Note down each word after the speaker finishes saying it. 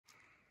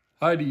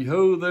Heidi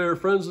ho there,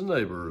 friends and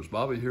neighbors.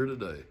 Bobby here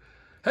today.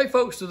 Hey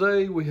folks,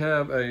 today we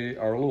have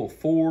our little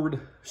Ford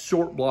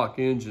short block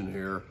engine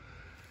here,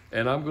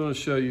 and I'm going to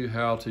show you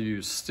how to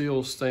use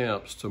steel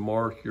stamps to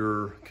mark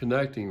your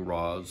connecting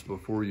rods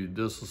before you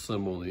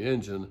disassemble the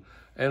engine,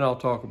 and I'll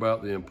talk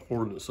about the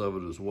importance of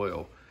it as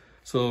well.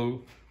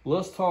 So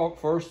let's talk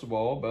first of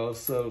all about a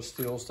set of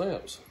steel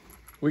stamps.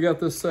 We got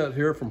this set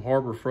here from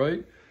Harbor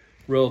Freight,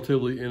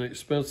 relatively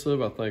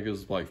inexpensive. I think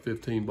it's like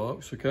 15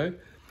 bucks, okay?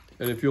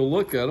 And if you'll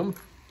look at them,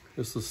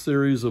 it's a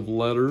series of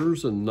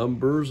letters and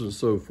numbers and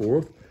so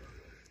forth.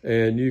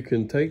 And you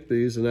can take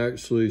these and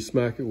actually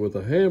smack it with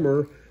a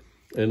hammer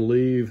and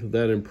leave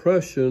that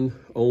impression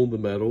on the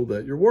metal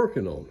that you're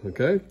working on,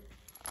 okay?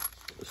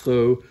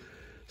 So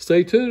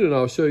stay tuned and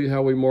I'll show you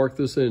how we mark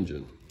this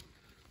engine.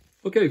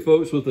 Okay,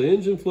 folks, with the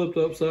engine flipped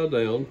upside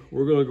down,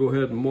 we're gonna go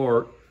ahead and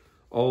mark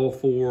all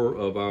four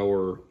of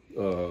our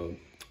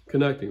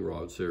connecting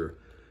rods here.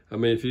 I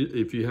mean,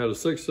 if you had a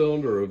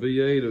 6-cylinder or a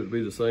V8, it would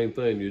be the same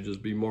thing. You'd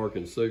just be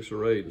marking 6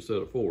 or 8 instead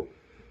of 4.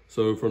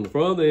 So from the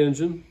front of the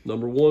engine,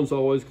 number 1's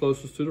always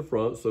closest to the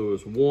front. So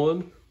it's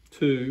 1,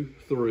 2,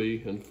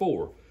 3, and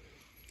 4.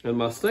 And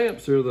my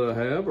stamps here that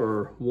I have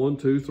are 1,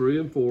 2, 3,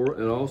 and 4,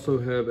 and I also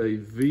have a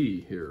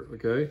V here,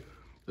 okay?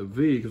 A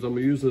V, because I'm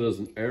gonna use it as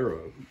an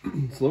arrow.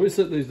 So let me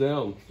set these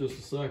down just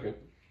a second.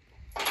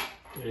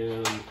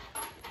 And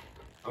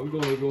I'm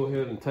gonna go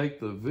ahead and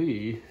take the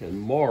V and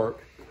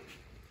mark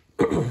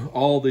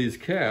all these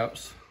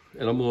caps,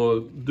 and I'm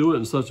going to do it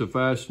in such a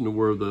fashion to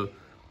where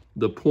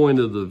the point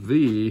of the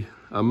V,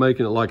 I'm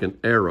making it like an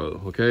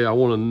arrow, okay? I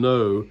want to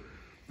know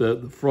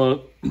that the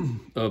front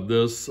of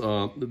this,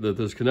 that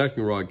this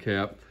connecting rod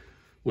cap,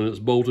 when it's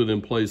bolted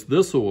in place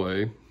this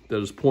way, that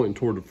is pointing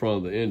toward the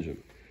front of the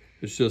engine.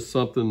 It's just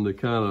something to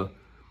kind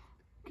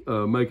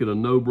of make it a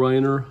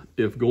no-brainer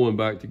if going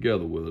back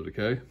together with it,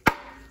 okay?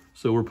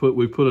 So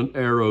we put an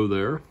arrow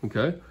there,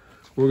 okay?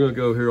 We're going to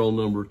go here on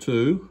number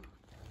 2.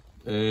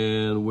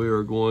 And we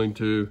are going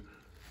to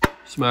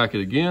smack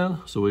it again.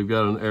 So we've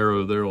got an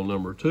arrow there on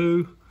number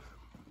 2.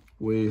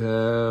 We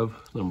have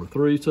number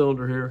 3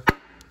 cylinder here.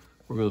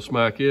 We're going to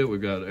smack it.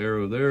 We've got an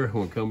arrow there. We're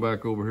going to come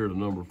back over here to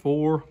number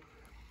 4.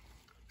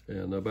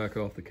 And I'll back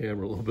off the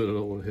camera a little bit. I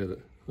don't want to hit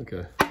it.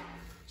 Okay.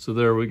 So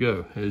there we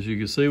go. As you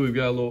can see, we've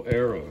got a little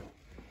arrow.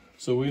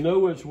 So we know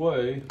which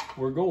way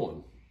we're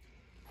going.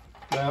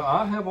 Now,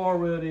 I have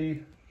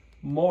already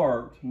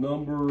marked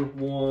number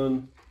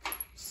 1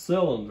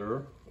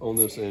 cylinder on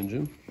this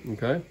engine,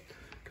 okay?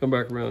 Come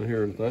back around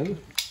here and things.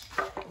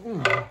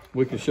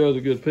 We can show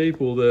the good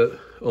people that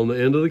on the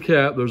end of the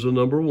cap, there's a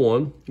number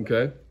 1,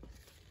 okay?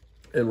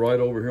 And right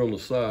over here on the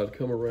side,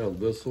 come around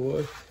this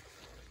way.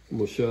 I'm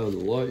gonna shine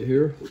the light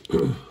here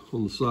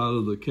on the side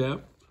of the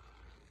cap,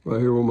 right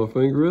here where my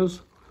finger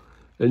is.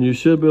 And you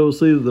should be able to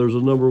see that there's a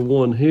number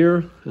 1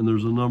 here and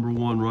there's a number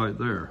 1 right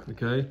there,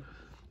 okay?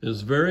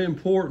 It's very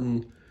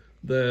important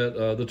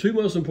that the two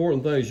most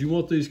important things, you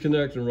want these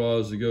connecting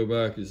rods to go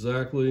back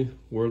exactly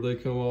where they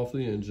come off the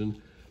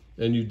engine,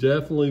 and you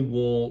definitely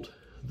want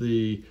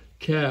the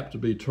cap to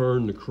be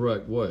turned the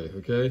correct way,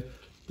 okay?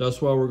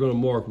 That's why we're gonna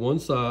mark one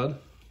side,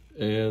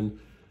 and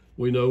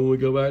we know when we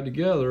go back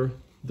together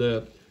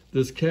that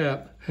this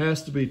cap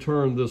has to be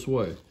turned this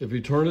way. If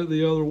you turn it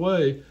the other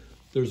way,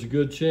 there's a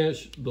good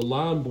chance the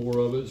line bore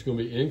of it is gonna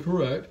be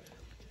incorrect,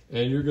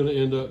 and you're gonna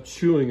end up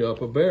chewing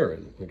up a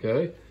bearing,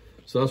 okay?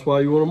 So that's why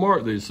you want to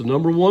mark these. So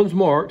number 1's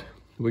marked.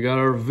 We got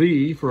our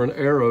V for an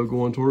arrow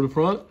going toward the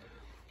front.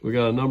 We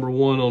got a number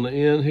 1 on the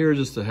end here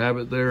just to have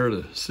it there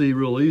to see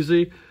real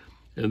easy.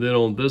 And then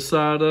on this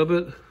side of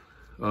it,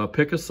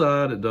 pick a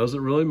side. It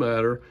doesn't really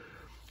matter.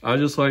 I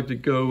just like to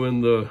go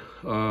in the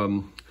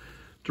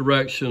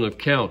direction of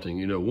counting.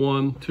 You know,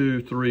 1,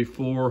 2, 3,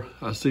 4.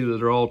 I see that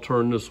they're all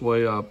turned this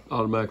way. I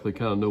automatically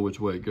kind of know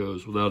which way it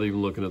goes without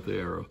even looking at the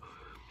arrow.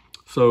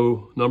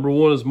 So number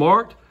 1 is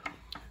marked.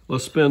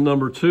 Let's spin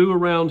number 2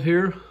 around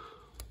here.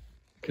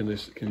 Can you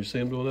see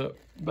him doing that?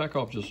 Back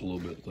off just a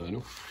little bit,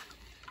 Daniel.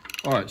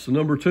 All right, so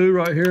number 2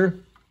 right here,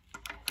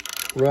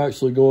 we're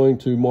actually going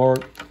to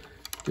mark,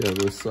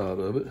 this side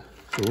of it.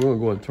 So we're gonna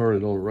go ahead and turn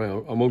it on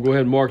around. I'm gonna go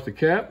ahead and mark the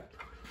cap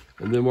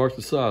and then mark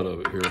the side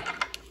of it here.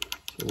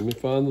 So let me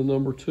find the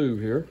number 2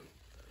 here.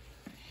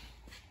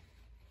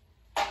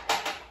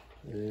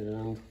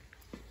 And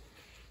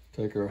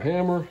take our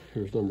hammer.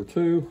 Here's number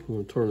 2. We're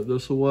gonna turn it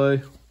this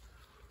way.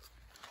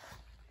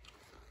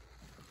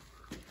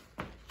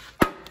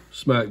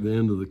 Smack the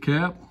end of the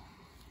cap.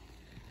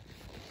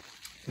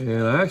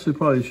 And I actually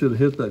probably should have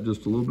hit that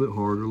just a little bit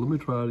harder. Let me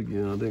try it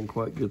again. I didn't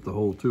quite get the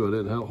hole too. I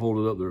didn't hold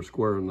it up there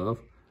square enough.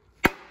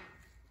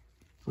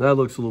 That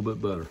looks a little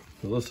bit better.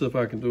 So let's see if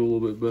I can do a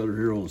little bit better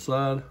here on the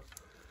side.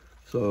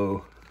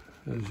 So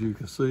as you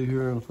can see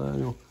here,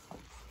 Nathaniel,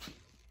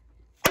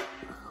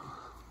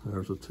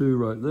 there's a 2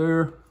 right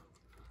there.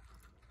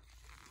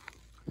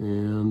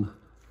 And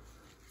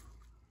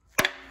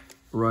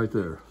right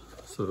there.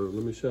 So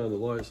let me shine the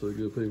light so the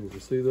good people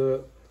can see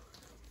that.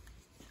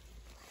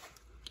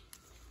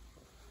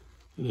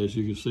 And as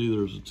you can see,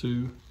 there's a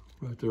 2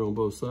 right there on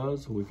both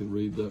sides, so we can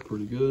read that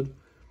pretty good.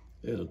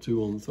 and a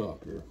 2 on the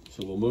top here.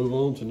 So we'll move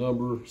on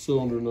to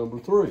cylinder number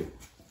 3. Let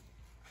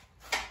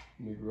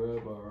me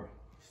grab our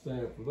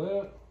stamp for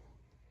that.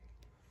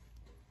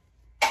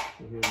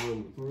 So here's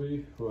number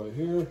 3 right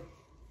here.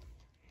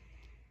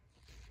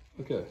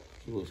 Okay,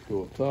 so let's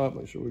go up top,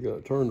 make sure we got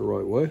it turned the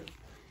right way.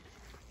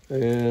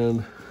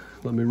 And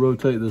let me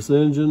rotate this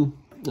engine,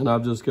 and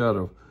I've just got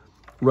a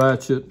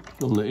ratchet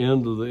on the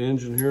end of the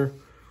engine here.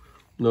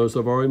 Notice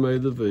I've already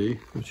made the V,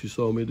 which you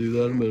saw me do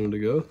that a minute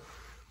ago.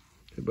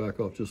 Okay, back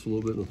off just a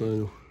little bit,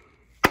 Nathaniel.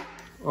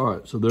 All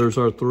right, so there's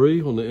our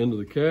 3 on the end of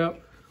the cap.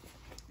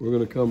 We're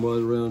gonna come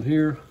right around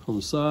here on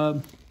the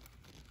side.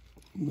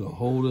 I'm gonna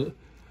hold it.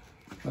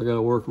 I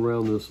gotta work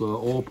around this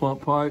oil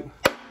pump pipe.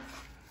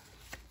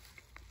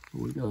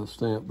 We got a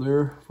stamp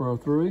there for our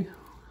 3.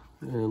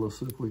 And let's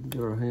see if we can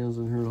get our hands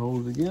in here and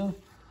hold it again.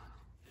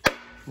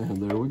 And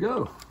there we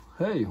go.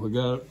 Hey, we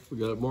got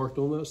it marked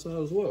on that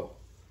side as well.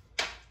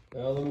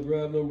 Now let me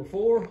grab number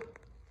 4.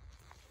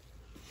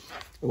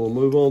 And we'll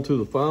move on to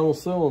the final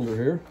cylinder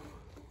here.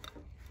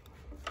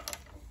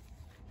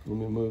 Let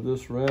me move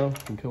this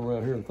around and come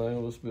around here and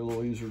think this will be a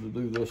little easier to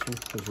do this one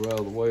because we're out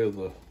of the way of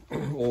the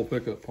oil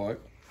pickup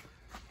pipe.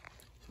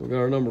 So we got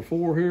our number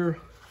 4 here.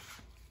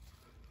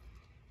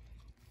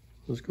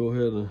 Let's go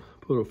ahead and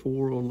put a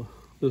 4 on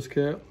this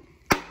cap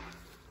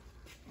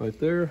right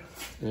there.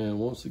 And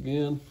once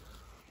again,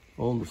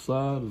 on the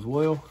side as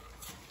well.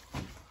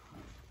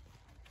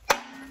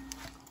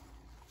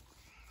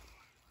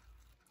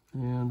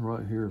 And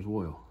right here as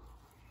well.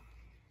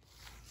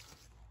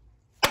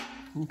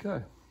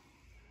 Okay.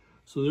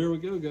 So there we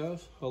go,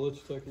 guys. I'll let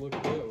you take a look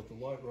at that with the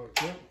light right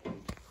quick.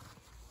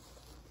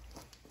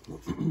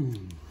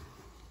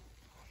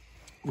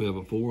 We have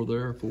a 4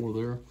 there, 4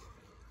 there.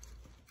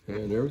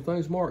 And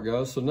everything's marked,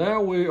 guys. So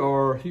now we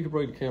are, you can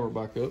bring the camera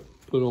back up,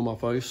 put it on my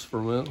face for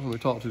a minute when we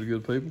talk to the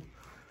good people.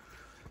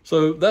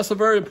 So that's a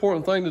very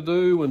important thing to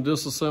do when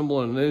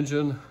disassembling an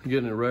engine,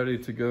 getting it ready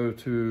to go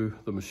to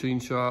the machine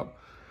shop.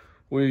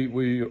 We're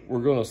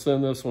going to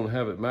send this one and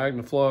have it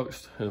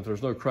magnafluxed. And if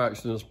there's no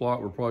cracks in this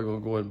block, we're probably going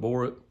to go ahead and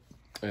bore it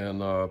and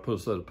put a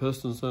set of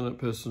pistons in it,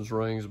 pistons,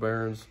 rings,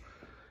 bearings,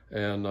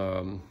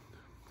 and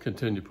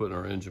continue putting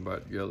our engine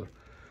back together.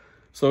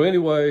 So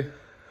anyway,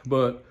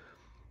 but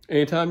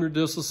anytime you're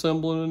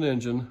disassembling an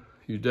engine,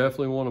 you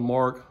definitely want to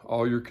mark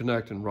all your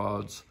connecting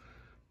rods,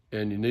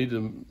 and you need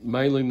to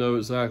mainly know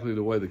exactly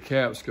the way the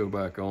caps go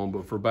back on.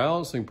 But for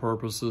balancing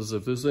purposes,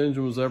 if this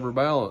engine was ever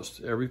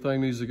balanced,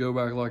 everything needs to go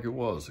back like it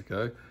was,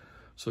 okay?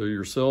 So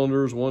your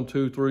cylinders, 1,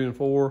 2, 3, and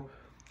 4,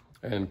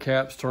 and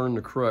caps turn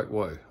the correct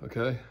way,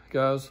 okay,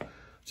 guys?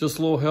 Just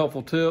a little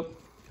helpful tip,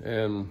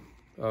 and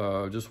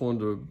just wanted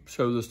to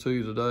show this to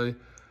you today.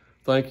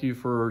 Thank you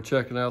for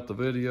checking out the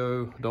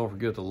video. Don't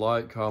forget to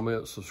like,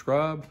 comment,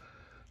 subscribe.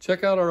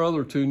 Check out our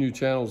other 2 new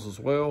channels as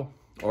well,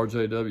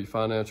 RJW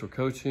Financial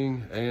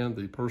Coaching and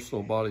the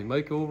Personal Body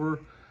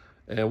Makeover.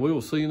 And we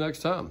will see you next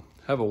time.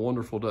 Have a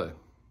wonderful day.